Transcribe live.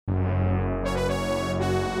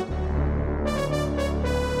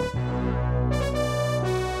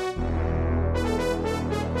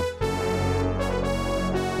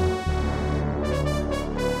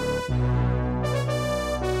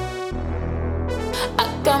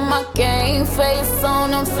I got my game face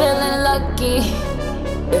on, I'm feeling lucky.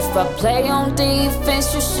 If I play on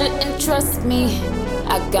defense, you shouldn't trust me.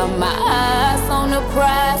 I got my eyes on the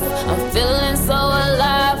prize, I'm feeling so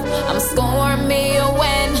alive. I'm scoring me a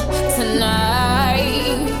win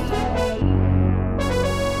tonight.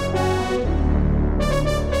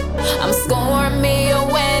 I'm scoring me a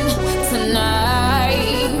win tonight.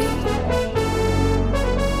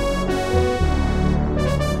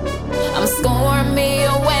 I'm scoring me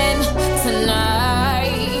a win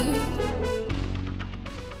tonight.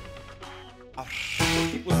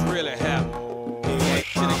 What's really happening?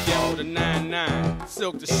 Should've gambled a 9-9,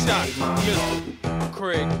 Silk the shot, Mr.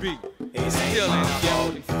 Craig B. Still ain't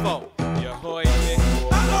gambling for. You heard me?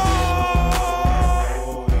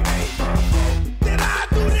 Did I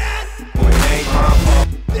do that? It ain't my fault.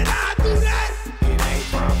 Did I do that? It ain't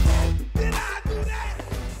my fault. Did I do that?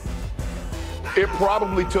 It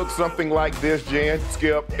probably took something like this, Jan,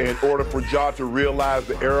 Skip, in order for Ja to realize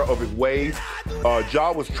the error of his ways.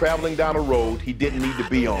 Ja was traveling down a road he didn't need to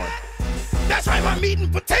be on. That's right, my meat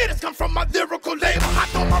and potatoes come from my lyrical labor. I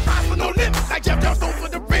throw my rhymes for no limits, like Jeff Johnstone for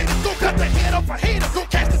the Raiders. Go cut the head off a hater, go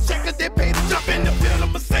cash the check that they paid to jump in the field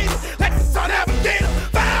of Mercedes, like the Sun Navigator.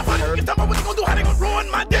 500, you tell me what they gonna do, how they gonna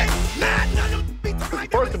ruin my day?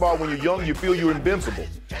 First of all, when you're young, you feel you're invincible.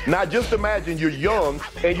 Now just imagine you're young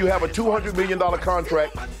and you have a $200 million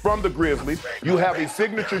contract from the Grizzlies, you have a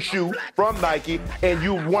signature shoe from Nike, and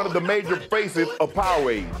you're one of the major faces of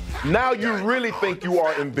Powerade. Now you really think you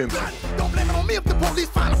are invincible. Don't blame it on me if the police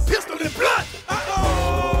find a pistol in blood. It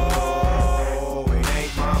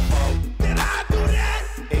ain't my fault. Did I do that?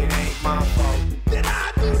 It ain't my fault. Did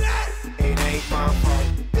I do that? It ain't my fault.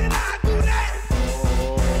 Did I do that?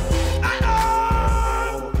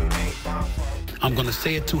 I'm going to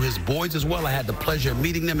say it to his boys as well. I had the pleasure of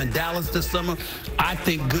meeting them in Dallas this summer. I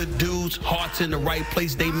think good dudes, hearts in the right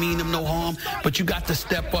place. They mean them no harm. But you got to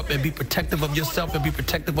step up and be protective of yourself and be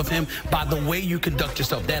protective of him by the way you conduct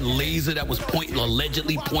yourself. That laser that was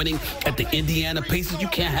allegedly pointing at the Indiana Pacers, you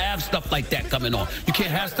can't have stuff like that coming on. You can't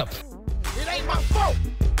have stuff. It ain't my fault.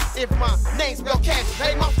 If my name spelled cash, it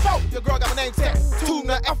ain't my fault. Your girl got my name tagged.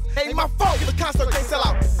 Tuna F, it ain't my fault. If a concert can't sell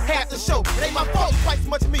out half the show, it ain't my fault. Twice as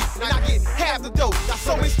much as me, and I get half the dough. Got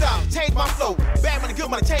so many styles, change my flow. Bad money, good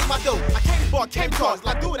money, change my dough. I came to bar, came charged.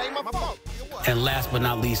 Like, dude, it ain't my fault. And last but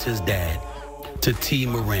not least, his dad, to Ja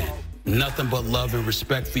Morant. Nothing but love and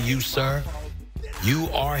respect for you, sir. You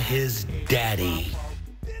are his daddy,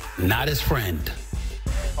 not his friend.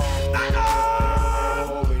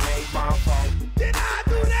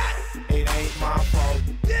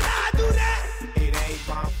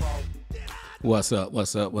 What's up,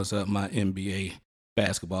 my NBA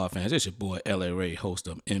basketball fans? It's your boy, L.A. Ray, host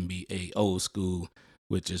of NBA Old School,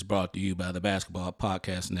 which is brought to you by the Basketball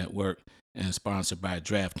Podcast Network and sponsored by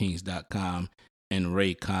DraftKings.com and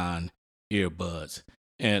Raycon earbuds.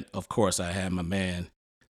 And, of course, I have my man,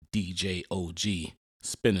 DJ OG,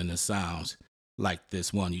 spinning the sounds like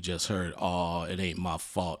this one you just heard. Oh, it ain't my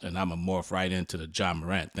fault. And I'm going to morph right into the Ja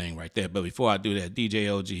Morant thing right there. But before I do that,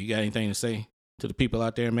 DJ OG, you got anything to say to the people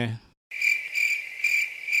out there, man?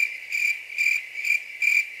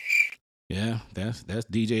 Yeah, that's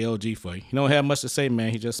DJ OG for you. He don't have much to say,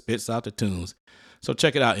 man. He just spits out the tunes. So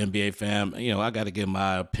check it out, NBA fam. You know, I got to give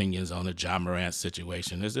my opinions on the Ja Morant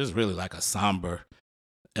situation. This is really like a somber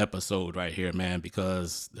episode right here, man,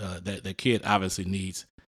 because the kid obviously needs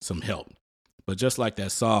some help. But just like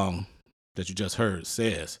that song that you just heard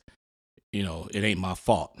says, you know, it ain't my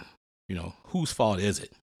fault. You know, whose fault is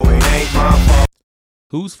it? It ain't my fault.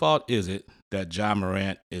 Whose fault is it that Ja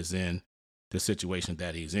Morant is in the situation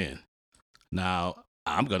that he's in? Now,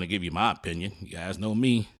 I'm going to give you my opinion. You guys know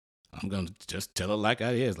me. I'm going to just tell it like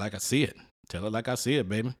it is, like I see it. Tell it like I see it,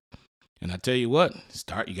 baby. And I tell you what,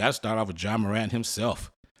 you got to start off with Ja Morant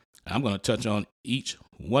himself. I'm going to touch on each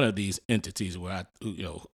one of these entities where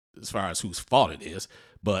as far as whose fault it is.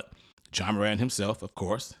 But Ja Morant himself, of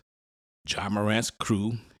course. Ja Morant's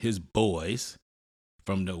crew, his boys,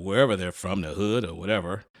 from wherever they're from, the hood or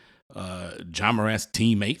whatever. Ja Morant's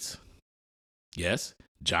teammates. Yes.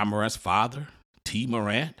 Ja Morant's father, T.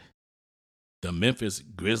 Morant, the Memphis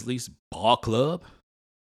Grizzlies ball club,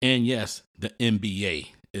 and yes, the NBA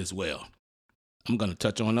as well. I'm going to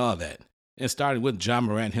touch on all that. And starting with Ja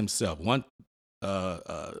Morant himself. One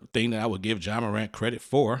thing that I would give Ja Morant credit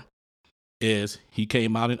for is he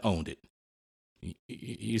came out and owned it.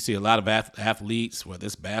 You see a lot of athletes, whether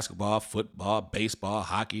it's basketball, football, baseball,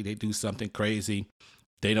 hockey, they do something crazy.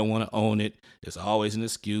 They don't want to own it. It's always an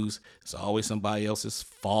excuse. It's always somebody else's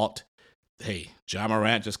fault. Hey, Ja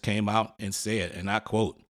Morant just came out and said, and I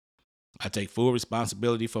quote, I take full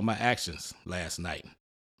responsibility for my actions last night.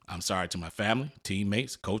 I'm sorry to my family,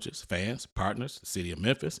 teammates, coaches, fans, partners, the city of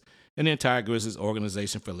Memphis, and the entire Grizzlies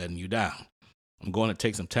organization for letting you down. I'm going to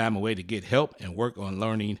take some time away to get help and work on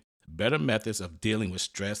learning better methods of dealing with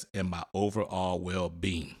stress and my overall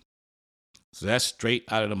well-being. So that's straight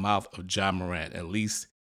out of the mouth of Ja Morant. At least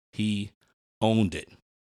he owned it.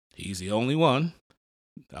 He's the only one.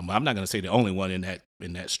 I'm not going to say the only one in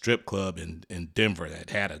that strip club in Denver that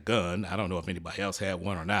had a gun. I don't know if anybody else had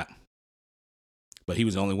one or not. But he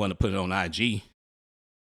was the only one to put it on IG.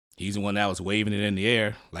 He's the one that was waving it in the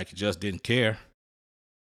air like he just didn't care.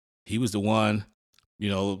 He was the one,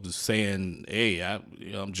 saying, hey,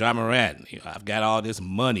 I'm Ja Morant. I've got all this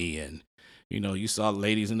money. And, you saw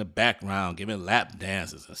ladies in the background giving lap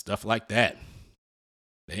dances and stuff like that.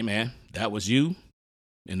 Hey, man, that was you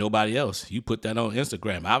and nobody else. You put that on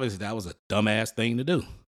Instagram. Obviously, that was a dumbass thing to do.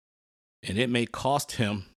 And it may cost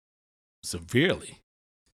him severely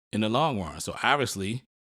in the long run. So obviously,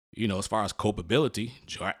 as far as culpability,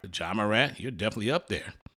 Ja Morant, you're definitely up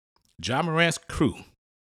there. Ja Morant's crew.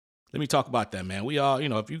 Let me talk about that, man. We all,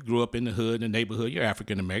 if you grew up in the hood, in the neighborhood, you're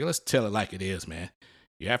African American. Let's tell it like it is, man.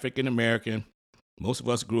 You're African American. Most of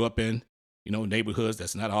us grew up in, neighborhoods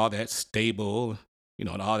that's not all that stable,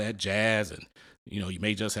 and all that jazz. And, you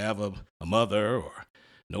may just have a mother or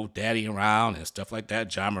no daddy around and stuff like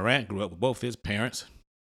that. Ja Morant grew up with both his parents.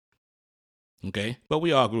 Okay, but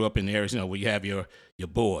we all grew up in areas, where you have your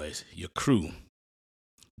boys, your crew.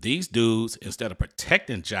 These dudes, instead of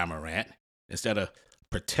protecting Ja Morant, instead of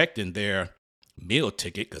protecting their meal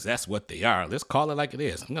ticket, because that's what they are. Let's call it like it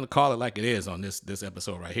is. I'm going to call it like it is on this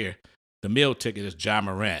episode right here. The meal ticket is Ja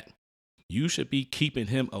Morant. You should be keeping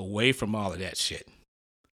him away from all of that shit.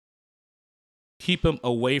 Keep him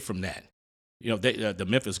away from that. The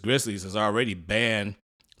Memphis Grizzlies has already banned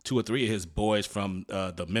 2 or 3 of his boys from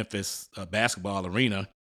the Memphis basketball arena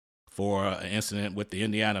for an incident with the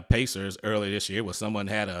Indiana Pacers earlier this year where someone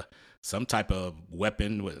had some type of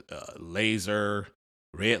weapon with a laser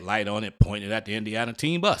red light on it pointed at the Indiana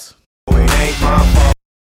team bus.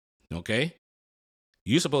 Okay?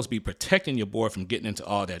 You're supposed to be protecting your boy from getting into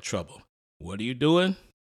all that trouble. What are you doing?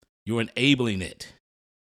 You're enabling it.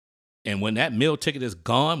 And when that meal ticket is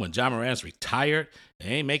gone, when Ja Morant's retired, they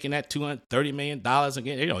ain't making that $230 million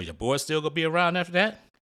again. Your boy's still going to be around after that?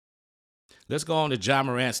 Let's go on to Ja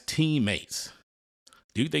Morant's teammates.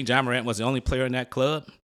 Do you think Ja Morant was the only player in that club?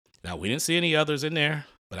 Now, we didn't see any others in there,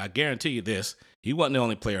 but I guarantee you this, he wasn't the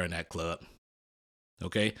only player in that club.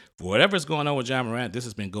 Okay? For whatever's going on with Ja Morant, this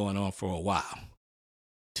has been going on for a while.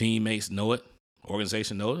 Teammates know it.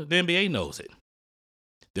 Organization knows it. The NBA knows it.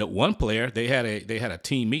 That one player, they had a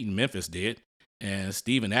team meeting, Memphis did, and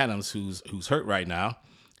Steven Adams, who's hurt right now,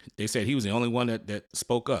 they said he was the only one that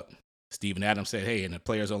spoke up. Steven Adams said, hey, in the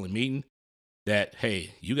players only meeting, that,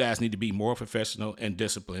 hey, you guys need to be more professional and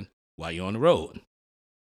disciplined while you're on the road.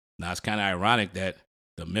 Now, it's kind of ironic that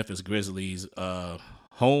the Memphis Grizzlies'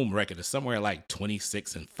 home record is somewhere like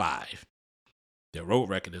 26-5. Their road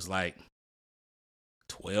record is like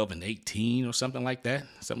 12-18 or something like that.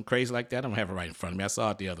 Something crazy like that. I don't have it right in front of me. I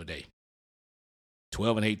saw it the other day.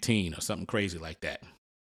 12-18 or something crazy like that.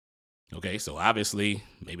 Okay, so obviously,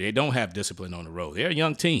 maybe they don't have discipline on the road. They're a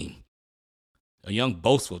young team. A young,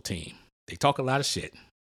 boastful team. They talk a lot of shit.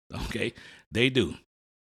 Okay, they do.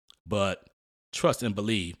 But trust and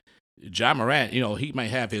believe. Ja Morant, he might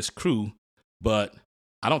have his crew, but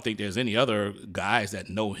I don't think there's any other guys that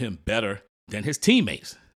know him better than his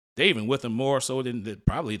teammates. They're even with him more so than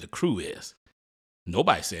probably the crew is.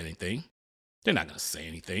 Nobody said anything. They're not going to say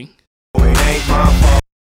anything.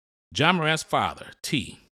 Ja Morant's father,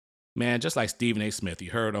 T. Man, just like Stephen A. Smith,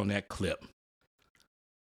 you heard on that clip.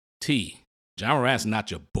 T. Ja Morant's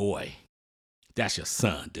not your boy. That's your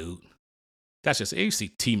son, dude. That's just, you see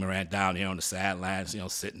T. Morant down there on the sidelines,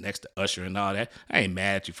 sitting next to Usher and all that. I ain't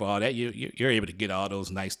mad at you for all that. You're able to get all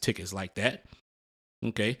those nice tickets like that.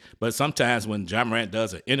 Okay, but sometimes when Ja Morant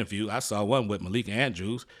does an interview, I saw one with Malik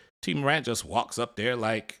Andrews, T. Morant just walks up there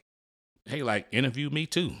like, hey, interview me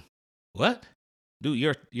too. What? Dude,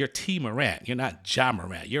 you're T. Morant. You're not Ja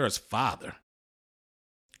Morant. You're his father.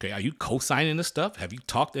 Okay, are you co-signing this stuff? Have you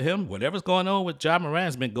talked to him? Whatever's going on with Ja Morant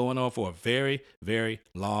has been going on for a very, very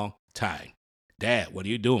long time. Dad, what are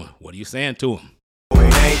you doing? What are you saying to him?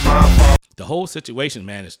 The whole situation,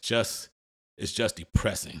 man, is just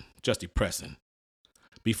depressing. Just depressing.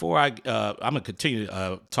 Before I'm going to continue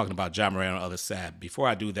talking about Ja Morant on the other side. Before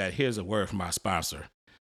I do that, here's a word from our sponsor,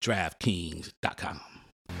 DraftKings.com.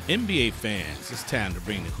 NBA fans, it's time to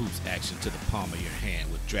bring the hoops action to the palm of your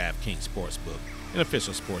hand with DraftKings Sportsbook, an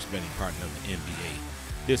official sports betting partner of the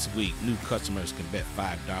NBA. This week, new customers can bet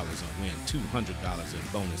 $5 and win $200 in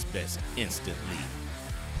bonus bets instantly.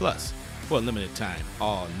 Plus, for a limited time,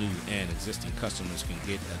 all new and existing customers can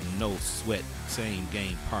get a no-sweat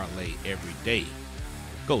same-game parlay every day.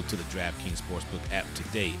 Go to the DraftKings Sportsbook app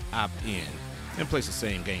today, opt in, and place a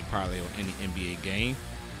same-game parlay on any NBA game.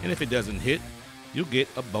 And if it doesn't hit, you'll get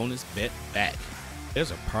a bonus bet back.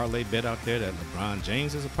 There's a parlay bet out there that LeBron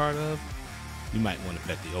James is a part of. You might want to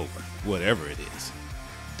bet the over, whatever it is.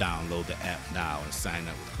 Download the app now and sign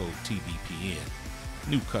up with code TBPN.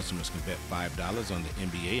 New customers can bet $5 on the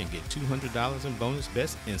NBA and get $200 in bonus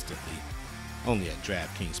bets instantly. Only at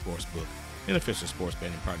DraftKings Sportsbook, an official sports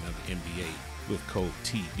betting partner of the NBA, with code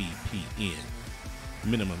TBPN.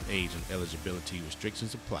 Minimum age and eligibility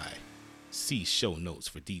restrictions apply. See show notes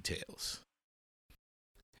for details.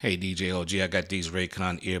 Hey DJ OG, I got these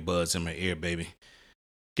Raycon earbuds in my ear, baby.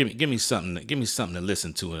 Give me something to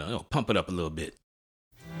listen to and pump it up a little bit.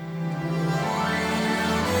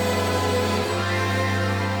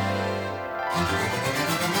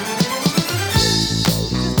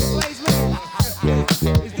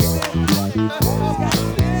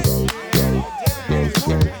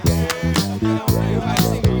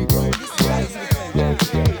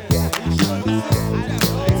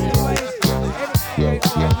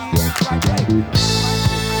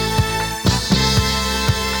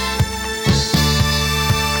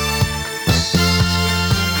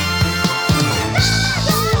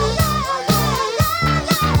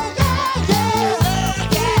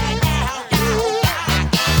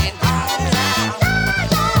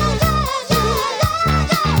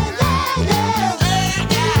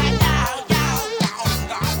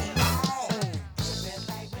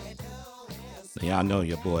 Y'all know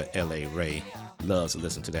your boy L.A. Ray loves to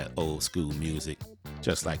listen to that old school music,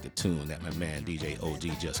 just like the tune that my man DJ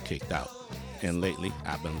OG just kicked out. And lately,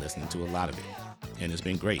 I've been listening to a lot of it, and it's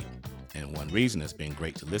been great. And one reason it's been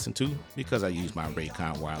great to listen to, because I use my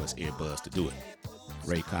Raycon wireless earbuds to do it.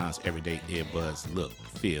 Raycon's everyday earbuds look,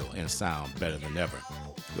 feel, and sound better than ever.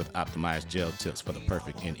 With optimized gel tips for the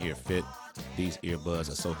perfect in-ear fit, these earbuds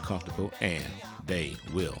are so comfortable and they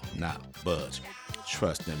will not budge.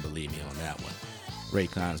 Trust and believe me on that one.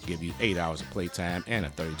 Raycons give you 8 hours of playtime and a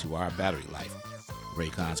 32-hour battery life.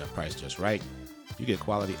 Raycons are priced just right. You get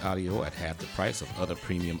quality audio at half the price of other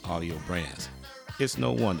premium audio brands. It's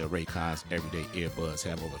no wonder Raycon's everyday earbuds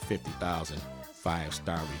have over 50,000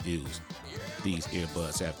 5-star reviews. These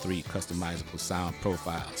earbuds have 3 customizable sound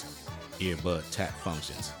profiles, earbud tap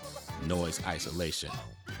functions, noise isolation,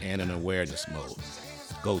 and an awareness mode.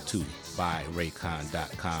 Go to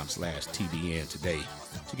buyraycon.com/TBN today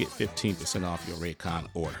to get 15% off your Raycon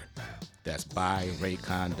order. That's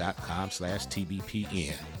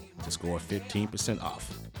buyraycon.com/TBPN to score 15%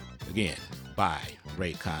 off. Again,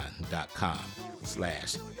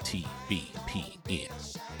 buyraycon.com/TBPN.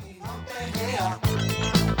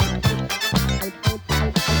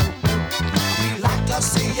 We like to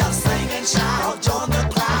see you sing and shout, join the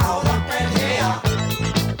crowd up in here.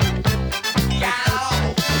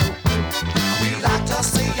 We like to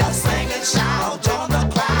see you sing and shout, join the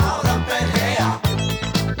crowd up in here.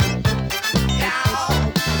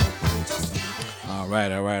 All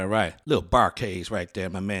right. Little barcades right there.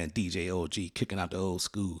 My man DJ OG kicking out the old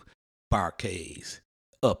school barcades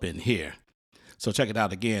up in here. So check it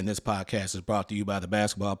out again. This podcast is brought to you by the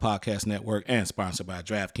Basketball Podcast Network and sponsored by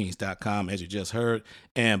DraftKings.com, as you just heard,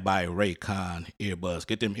 and by Raycon earbuds.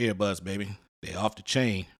 Get them earbuds, baby. They're off the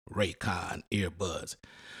chain. Raycon earbuds.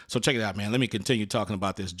 So check it out, man. Let me continue talking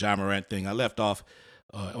about this Ja Morant thing. I left off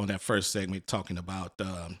on that first segment talking about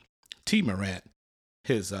T. Morant,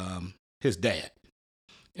 his dad.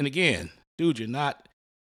 And again, dude, you're not,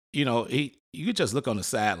 you just look on the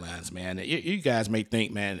sidelines, man. You guys may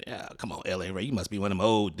think, man, come on, L.A. Ray, you must be one of them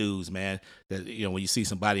old dudes, man, that, when you see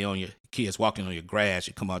somebody on your kids walking on your grass,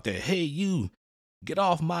 you come out there, hey, you, get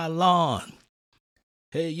off my lawn.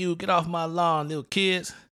 Hey, you, get off my lawn, little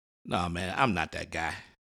kids. No, man, I'm not that guy.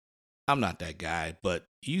 But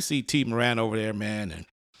you see T. Morant over there, man, and,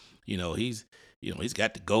 he's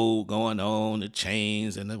got the gold going on, the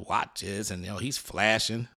chains and the watches, and, he's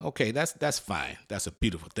flashing. Okay, that's fine. That's a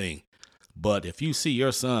beautiful thing. But if you see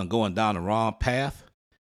your son going down the wrong path,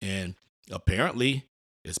 and apparently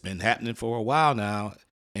it's been happening for a while now,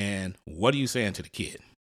 and what are you saying to the kid?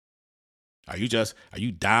 Are you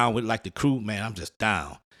down with like the crew? Man, I'm just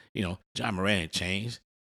down. Ja Morant changed.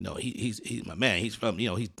 No, he's my man. He's from,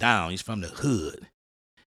 he's down. He's from the hood.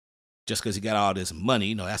 Just because he got all this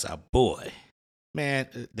money, that's our boy.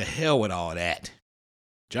 Man, the hell with all that.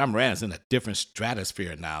 Ja Morant's in a different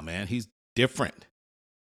stratosphere now, man. He's different.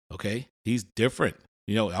 Okay? He's different.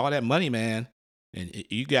 All that money, man. And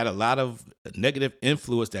you got a lot of negative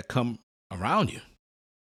influence that come around you.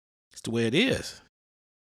 It's the way it is.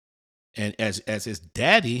 And as his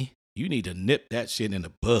daddy, you need to nip that shit in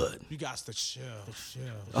the bud. You got to chill.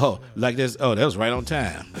 Oh, like this. Oh, that was right on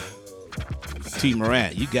time. Ja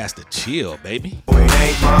Morant, you got to chill, baby.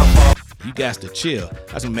 You got to chill.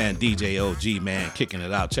 That's my man DJ OG, man, kicking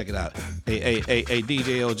it out. Check it out. Hey,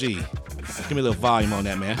 DJ OG. Give me a little volume on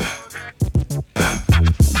that, man.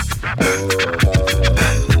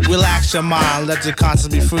 Relax your mind, let your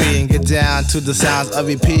conscience be free and get down to the sounds of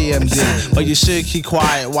your PMD. But you should keep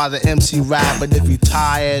quiet while the MC rap. But if you're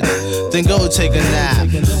tired, then go take a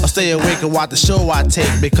nap. Or stay awake and watch the show I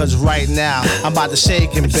take. Because right now, I'm about to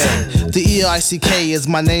shake and bake. The EICK is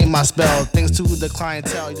my name, I spell. Thanks to the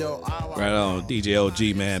clientele, yo. Right on, DJ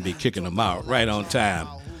OG, man, be kicking them out right on time.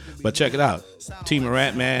 But check it out. Ja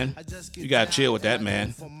Morant, man, you got to chill with that,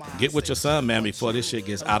 man. Get with your son, man, before this shit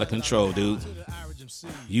gets out of control, dude.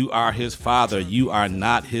 You are his father. You are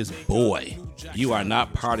not his boy. You are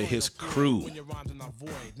not part of his crew.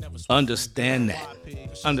 Understand that.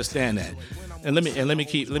 Understand that. And let me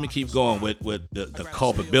keep going with the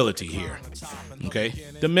culpability here. Okay?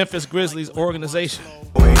 The Memphis Grizzlies organization.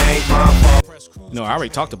 No, I already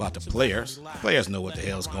talked about the players. Players know what the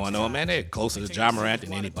hell's going on, man. They're closer to Ja Morant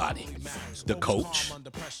than anybody. The coach,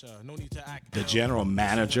 the general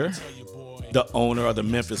manager, the owner of the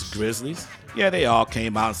Memphis Grizzlies. Yeah, they all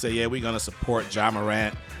came out and said, yeah, we're going to support Ja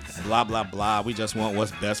Morant, blah, blah, blah. We just want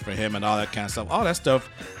what's best for him and all that kind of stuff. All that stuff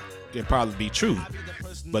can probably be true.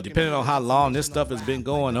 But depending on how long this stuff has been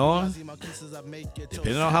going on,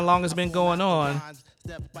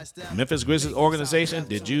 Memphis Grizzlies organization,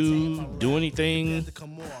 did you do anything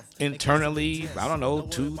internally, I don't know,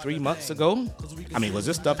 2-3 months ago? I mean, was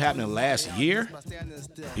this stuff happening last year?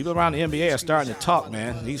 People around the NBA are starting to talk,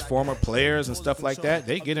 man. These former players and stuff like that,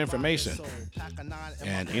 they get information.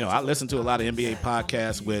 And, I listen to a lot of NBA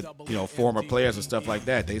podcasts with, former players and stuff like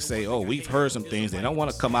that. They say, oh, we've heard some things. They don't want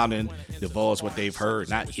to come out and divulge what they've heard.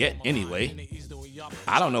 Not yet, anyway.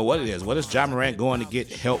 I don't know what it is. What is Ja Morant going to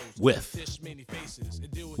get help with?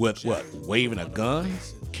 With what? Waving a gun?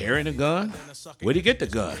 Carrying a gun? Where'd he get the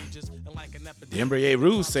gun? The NBA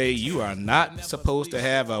rules say you are not supposed to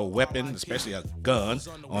have a weapon, especially a gun,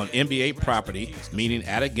 on NBA property, meaning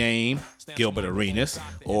at a game, Gilbert Arenas,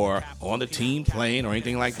 or on the team plane or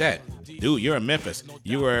anything like that. Dude, you're in Memphis.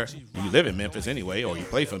 You live in Memphis anyway, or you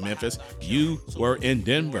play for Memphis. You were in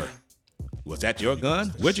Denver. Was that your gun?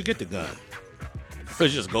 Where'd you get the gun?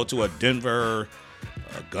 Did you just go to a Denver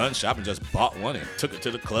gun shop and just bought one and took it to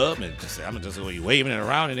the club and just said, I'm just waving it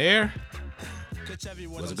around in the air?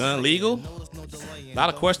 Was the gun legal? A lot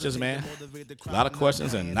of questions, man. A lot of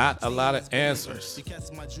questions and not a lot of answers.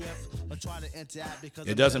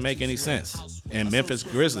 It doesn't make any sense. And Memphis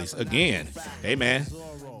Grizzlies, again, hey, man,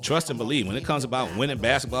 trust and believe. When it comes about winning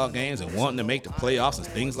basketball games and wanting to make the playoffs and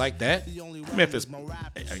things like that, Memphis,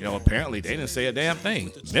 apparently they didn't say a damn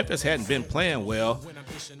thing. Memphis hadn't been playing well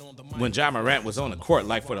when Ja Morant was on the court,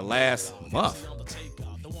 like for the last month.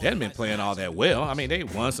 They hadn't been playing all that well. I mean, they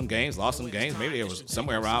won some games, lost some games. Maybe it was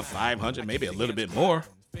somewhere around 500, maybe a little bit more.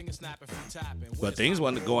 But things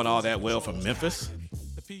wasn't going all that well for Memphis.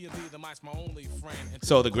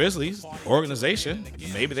 So the Grizzlies organization,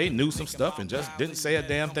 maybe they knew some stuff and just didn't say a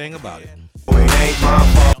damn thing about it.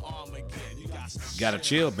 Gotta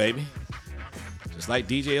chill, baby. Just like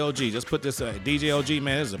DJ OG. Just put this, DJ OG,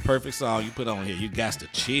 man, this is a perfect song you put on here. You got to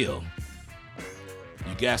chill.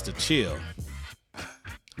 You got to chill.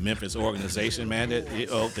 Memphis organization, man. The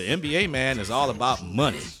NBA, man, is all about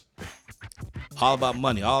money. All about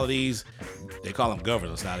money. All of these, they call them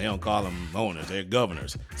governors now. They don't call them owners. They're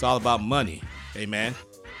governors. It's all about money. Hey, man,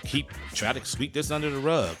 try to sweep this under the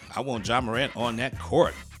rug. I want Ja Morant on that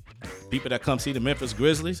court. People that come see the Memphis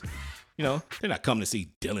Grizzlies, they're not coming to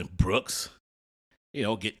see Dylan Brooks,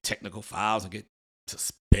 get technical fouls and get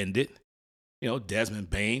suspended. Desmond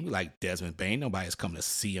Bain, we like Desmond Bain. Nobody's coming to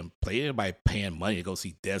see him play. Everybody paying money to go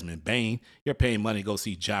see Desmond Bain. You're paying money to go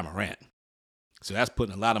see Ja Morant. So that's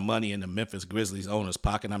putting a lot of money in the Memphis Grizzlies owner's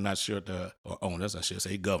pocket. I'm not sure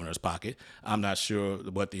governor's pocket. I'm not sure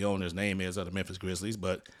what the owner's name is of the Memphis Grizzlies,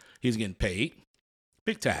 but he's getting paid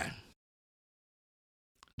big time.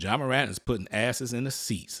 Ja Morant is putting asses in the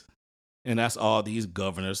seats, and that's all these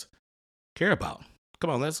governors care about.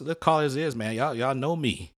 Come on, let's call it as is, man. Y'all know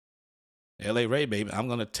me. LA Ray, baby, I'm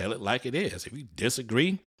going to tell it like it is. If you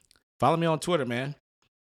disagree, follow me on Twitter, man.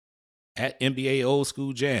 At NBA Old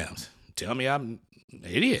School Jams. Tell me I'm an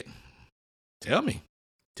idiot. Tell me.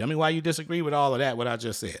 Tell me why you disagree with all of that, what I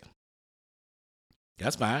just said.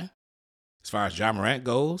 That's fine. As far as Ja Morant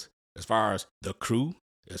goes, as far as the crew,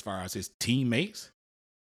 as far as his teammates,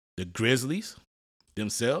 the Grizzlies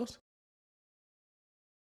themselves.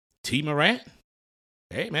 T. Morant,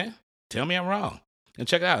 hey, man, tell me I'm wrong. And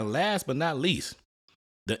check it out. Last but not least,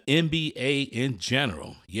 the NBA in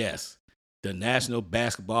general. Yes, the National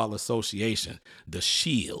Basketball Association, the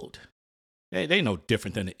Shield. They no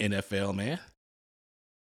different than the NFL, man.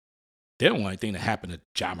 They don't want anything to happen to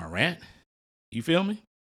Ja Morant. You feel me?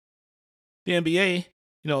 The NBA,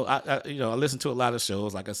 I listen to a lot of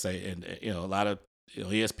shows, like I say, and a lot of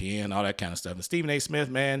ESPN, all that kind of stuff. And Stephen A. Smith,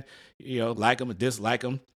 man, like him or dislike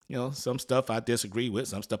him. Some stuff I disagree with,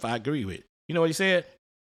 some stuff I agree with. You know what he said?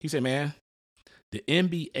 He said, man, the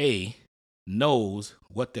NBA knows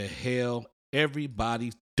what the hell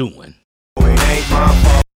everybody's doing.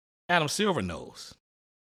 Adam Silver knows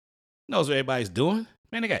what everybody's doing.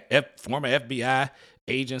 Man, they got former FBI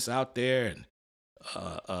agents out there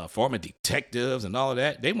and former detectives and all of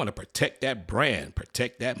that. They want to protect that brand,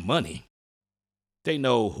 protect that money. They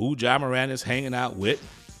know who Ja Morant is hanging out with,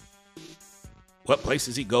 what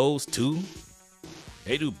places he goes to.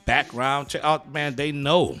 They do background check. Oh, man, they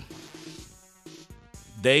know.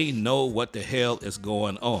 They know what the hell is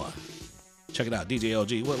going on. Check it out, DJ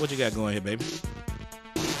LG. What you got going here, baby?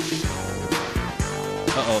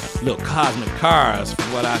 Little cosmic cars,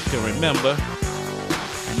 from what I can remember.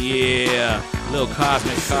 Yeah, little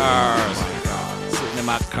cosmic cars sitting in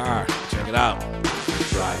my car. Check it out.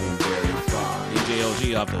 Driving very far. DJ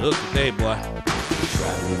LG off the hook today, boy.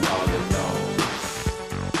 Traveling all alone.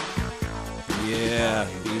 Yeah,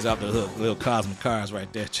 he's off the hook. Little cosmic cars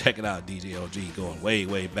right there. Check it out, DJ LG going way,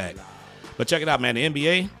 way back. But check it out, man. The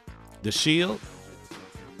NBA, the Shield,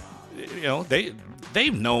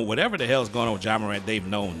 they've known whatever the hell's going on with Ja Morant. They've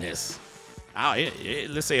known this.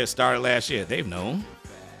 Let's say it started last year. They've known.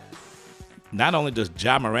 Not only does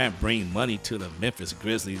Ja Morant bring money to the Memphis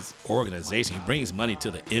Grizzlies organization, he brings money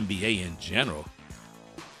to the NBA in general.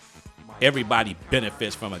 Everybody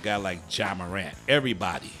benefits from a guy like Ja Morant.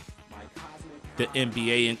 Everybody. The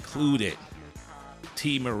NBA included.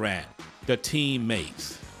 T. Morant, the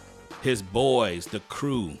teammates, his boys, the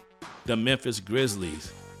crew, the Memphis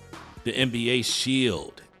Grizzlies, the NBA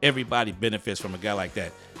Shield. Everybody benefits from a guy like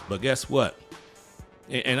that. But guess what?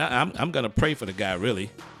 And I'm going to pray for the guy, really,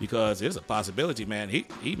 because there's a possibility, man.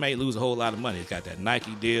 He may lose a whole lot of money. He's got that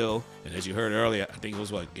Nike deal. And as you heard earlier, I think it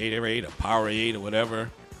was Gatorade or Powerade or whatever.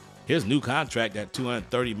 His new contract, that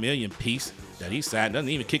 $230 million piece that he signed, doesn't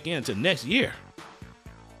even kick in until next year.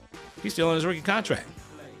 He's still on his rookie contract.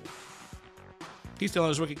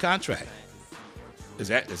 Is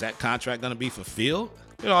that contract going to be fulfilled?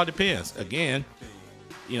 It all depends. Again,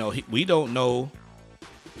 we don't know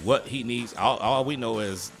what he needs. All we know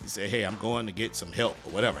is he say, hey, I'm going to get some help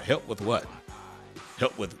or whatever. Help with what?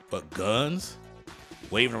 Help with guns?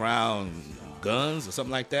 Waving around guns or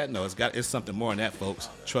something like that? No, it's something more than that, folks.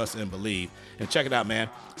 Trust and believe. And check it out, man.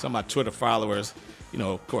 Some of my Twitter followers,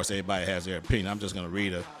 of course, everybody has their opinion. I'm just going to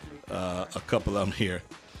read a couple of them here.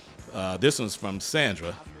 This one's from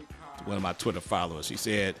Sandra, one of my Twitter followers. She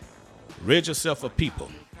said, rid yourself of people,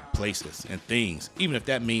 places, and things, even if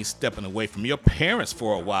that means stepping away from your parents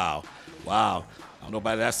for a while. Wow. I don't know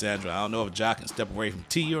about that, Sandra. I don't know if Ja can step away from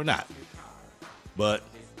T or not. But,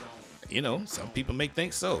 some people may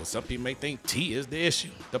think so. Some people may think T is the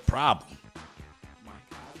issue, the problem.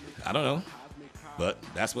 I don't know. But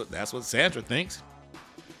that's what Sandra thinks.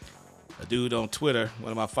 A dude on Twitter,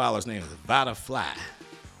 one of my followers' name is Vada Fly.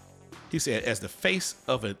 He said, as the face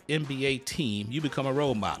of an NBA team, you become a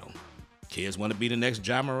role model. Kids want to be the next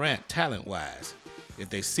Ja Morant, talent-wise. If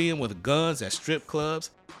they see him with guns at strip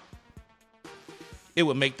clubs, it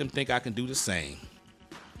would make them think I can do the same.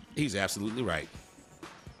 He's absolutely right.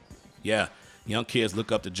 Yeah, young kids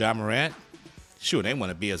look up to Ja Morant. Sure, they want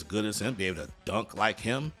to be as good as him, be able to dunk like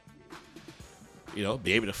him, be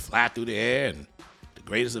able to fly through the air and the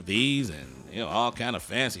greatest of ease and, all kind of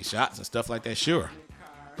fancy shots and stuff like that, sure.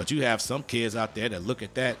 But you have some kids out there that look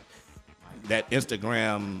at that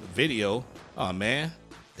Instagram video. Oh, man,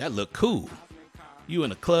 that look cool. You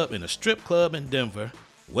in a strip club in Denver,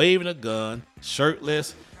 waving a gun,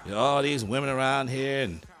 shirtless, all these women around here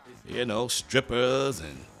and, strippers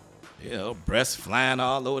and, breasts flying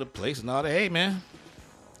all over the place and all that. Hey, man,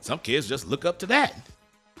 some kids just look up to that.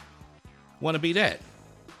 Want to be that.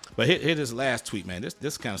 But here's this last tweet, man.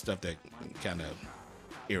 This kind of stuff that kind of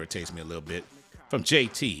irritates me a little bit. From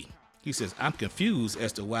JT, he says, I'm confused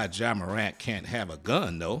as to why Ja Morant can't have a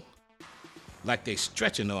gun, though. Like they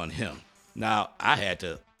stretching on him. Now, I had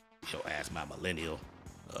to ask my millennial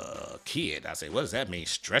kid. I say, what does that mean,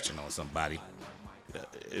 stretching on somebody?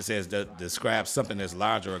 it says that describes something that's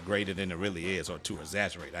larger or greater than it really is, or to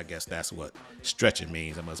exaggerate. I guess that's what stretching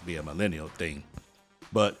means. It must be a millennial thing.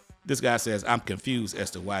 But this guy says, I'm confused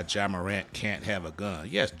as to why Ja Morant can't have a gun.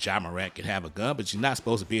 Yes, Ja Morant can have a gun, but you're not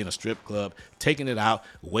supposed to be in a strip club, taking it out,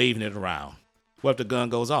 waving it around. What if the gun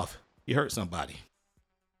goes off? You hurt somebody.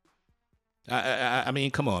 I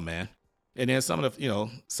mean, come on, man. And then some of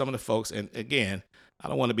the folks, and again, I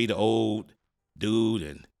don't want to be the old dude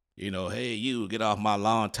and, hey, you get off my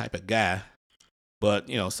lawn type of guy. But,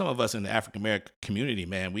 some of us in the African American community,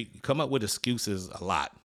 man, we come up with excuses a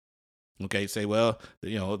lot. Okay, say, well,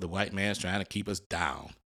 the white man's trying to keep us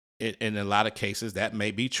down. In a lot of cases, that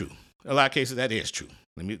may be true. In a lot of cases, that is true.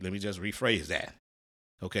 Let me just rephrase that.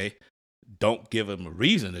 Okay, don't give him a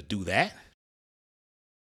reason to do that.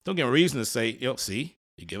 Don't give him a reason to say, see,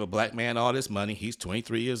 you give a black man all this money. He's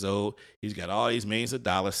 23 years old. He's got all these millions of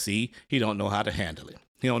dollars. See, he don't know how to handle it.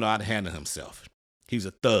 He don't know how to handle himself. He's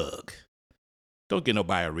a thug. Don't give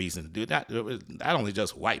nobody a reason to do that. Not only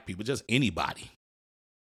just white people, just anybody.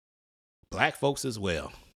 Black folks as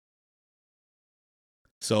well.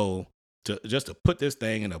 So just to put this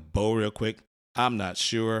thing in a bow real quick, I'm not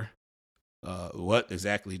sure what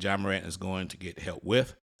exactly Ja Morant is going to get help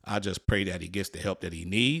with. I just pray that he gets the help that he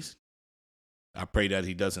needs. I pray that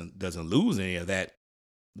he doesn't lose any of that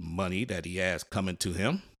money that he has coming to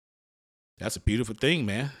him. That's a beautiful thing,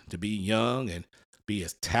 man, to be young and be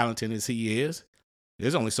as talented as he is.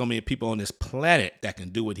 There's only so many people on this planet that can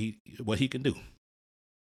do what he can do.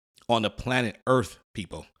 On the planet Earth,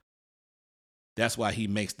 people. That's why he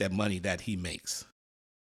makes that money that he makes.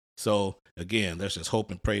 So, again, let's just hope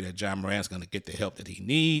and pray that Ja Morant's going to get the help that he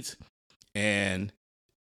needs. And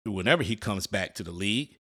whenever he comes back to the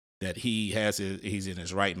league, that he's in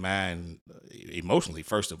his right mind emotionally,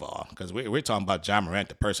 first of all, because we're talking about Ja Morant,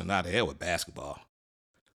 the person out of hell with basketball.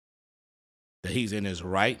 That he's in his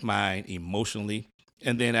right mind emotionally.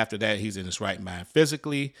 And then after that, he's in his right mind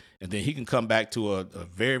physically. And then he can come back to a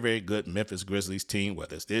very, very good Memphis Grizzlies team,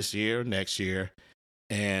 whether it's this year or next year.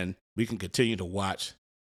 And we can continue to watch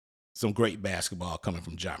some great basketball coming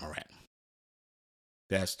from Ja Morant.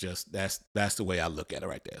 That's the way I look at it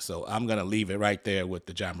right there. So I'm going to leave it right there with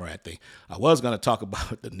the Ja Morant thing. I was going to talk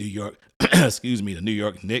about the New York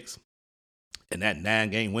Knicks and that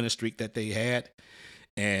 9-game winning streak that they had.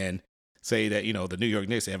 And say that, the New York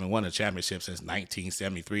Knicks haven't won a championship since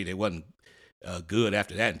 1973. They wasn't good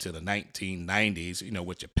after that until the 1990s,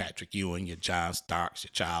 with your Patrick Ewing, your John Starks,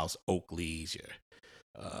 your Charles Oakleys, your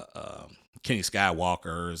Kenny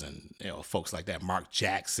Skywalkers, and folks like that, Mark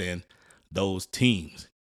Jackson, those teams.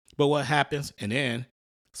 But what happens? And then,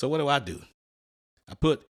 so what do? I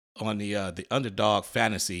put on the Underdog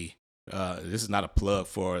Fantasy. This is not a plug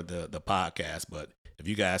for the podcast, but if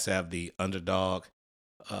you guys have the Underdog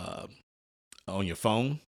on your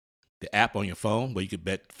phone, the app on your phone where you could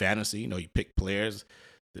bet fantasy, you pick players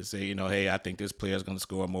to say, hey, I think this player is going to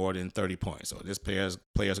score more than 30 points, or this player's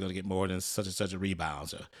going to get more than such and such a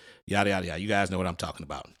rebounds, or yada, yada, yada. You guys know what I'm talking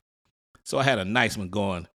about. So I had a nice one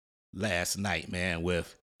going last night, man,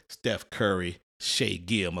 with Steph Curry, Shea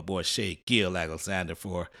Gill, my boy Shea Gill Alexander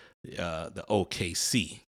for the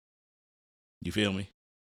OKC. You feel me?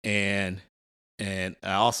 And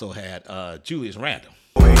I also had Julius Randle.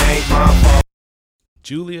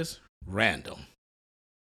 Julius Randle.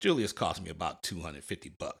 Julius cost me about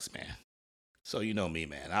 $250, man. So you know me,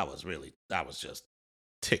 man. I was just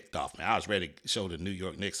ticked off, man. I was ready to show the New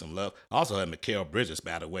York Knicks some love. I also had Mikal Bridges,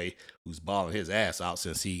 by the way, who's balling his ass out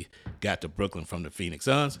since he got to Brooklyn from the Phoenix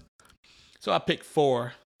Suns. So I picked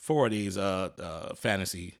four of these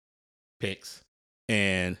fantasy picks,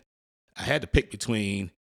 and I had to pick between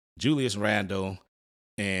Julius Randle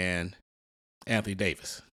and Anthony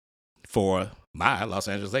Davis for my Los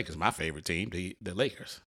Angeles Lakers, my favorite team, the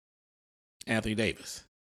Lakers. Anthony Davis.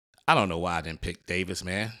 I don't know why I didn't pick Davis,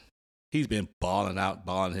 man. He's been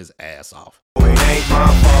balling his ass off.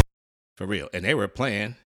 For real. And they were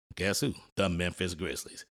playing, guess who? The Memphis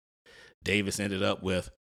Grizzlies. Davis ended up with,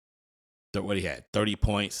 30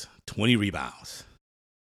 points, 20 rebounds.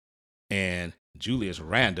 And Julius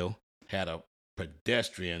Randle had a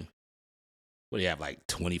pedestrian, what do you have, like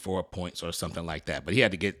 24 points or something like that. But he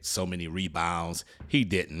had to get so many rebounds. He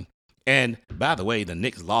didn't. And by the way, the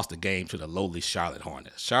Knicks lost the game to the lowly Charlotte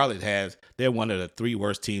Hornets. They're one of the 3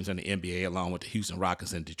 worst teams in the NBA, along with the Houston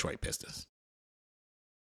Rockets and Detroit Pistons.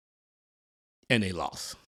 And they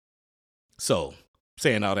lost. So,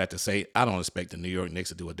 saying all that to say, I don't expect the New York Knicks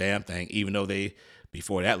to do a damn thing, even though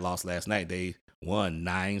before that loss last night, they won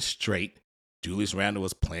 9 straight. Julius Randle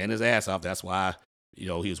was playing his ass off. That's why, he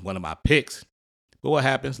was one of my picks. But what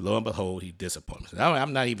happens? Lo and behold, he disappoints me.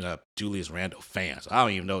 I'm not even a Julius Randle fan, so I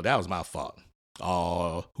don't even know. That was my fault.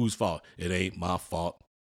 Oh, whose fault? It ain't my fault.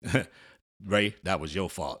 Ray, that was your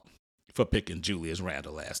fault for picking Julius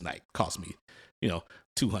Randle last night. Cost me,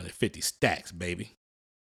 250 stacks, baby.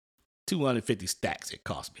 250 stacks it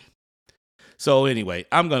cost me. So anyway,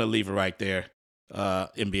 I'm going to leave it right there,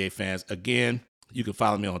 NBA fans. Again, you can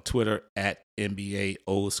follow me on Twitter at NBA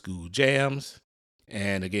Old School Jams.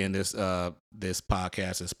 And again, this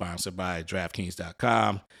podcast is sponsored by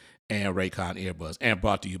DraftKings.com and Raycon Earbuds, and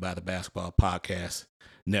brought to you by the Basketball Podcast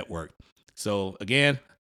Network. So again,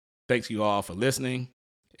 thanks you all for listening.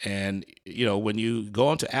 And, when you go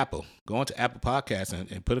onto Apple Podcasts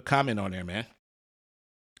and put a comment on there, man.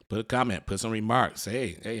 Put a comment, put some remarks.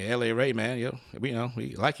 Say, hey, LA Ray, man,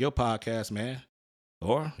 we like your podcast, man.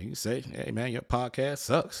 Or you can say, hey, man, your podcast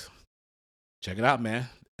sucks. Check it out, man.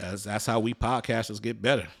 That's how we podcasters get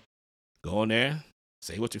better. Go on there,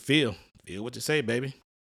 say what you feel. Feel what you say, baby.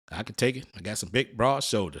 I can take it. I got some big, broad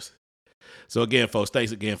shoulders. So again, folks,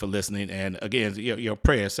 thanks again for listening. And again, your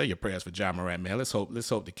prayers, say your prayers for Ja Morant, man. Let's hope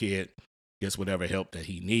the kid gets whatever help that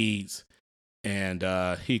he needs. And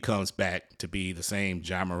he comes back to be the same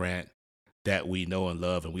Ja Morant that we know and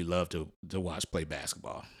love, and we love to watch play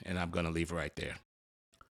basketball. And I'm gonna leave it right there.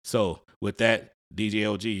 So with that,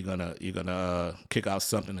 DJ OG, you're gonna kick out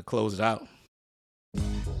something to close it out.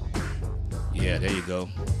 Yeah, there you go.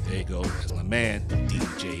 That's my man,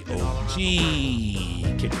 DJ OG,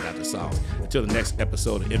 kicking out the songs. Until the next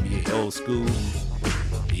episode of NBA Old School.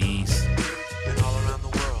 Peace. And all around the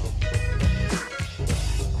world.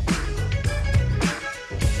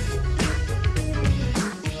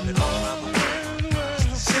 And all around the world.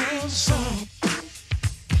 Sing song.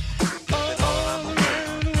 And all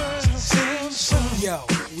around the world. Sing song. Yo,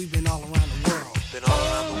 we've been all around the world. Been all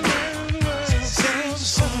around the world. Sing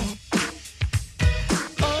song.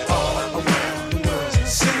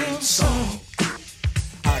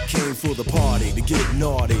 For the party, to get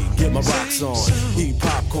naughty, get my rocks on, eat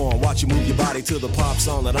popcorn, watch you move your body to the pop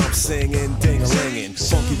song that I'm singing, ding-a-linging,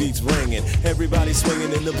 funky beats ringing, everybody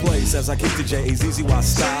swinging in the place as I kick the J's, easy Y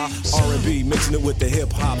style, R&B, mixing it with the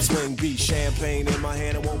hip-hop swing beat, champagne in my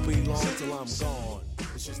hand, it won't be long till I'm gone,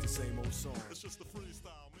 it's just the same old song, it's just the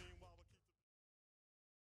freestyle.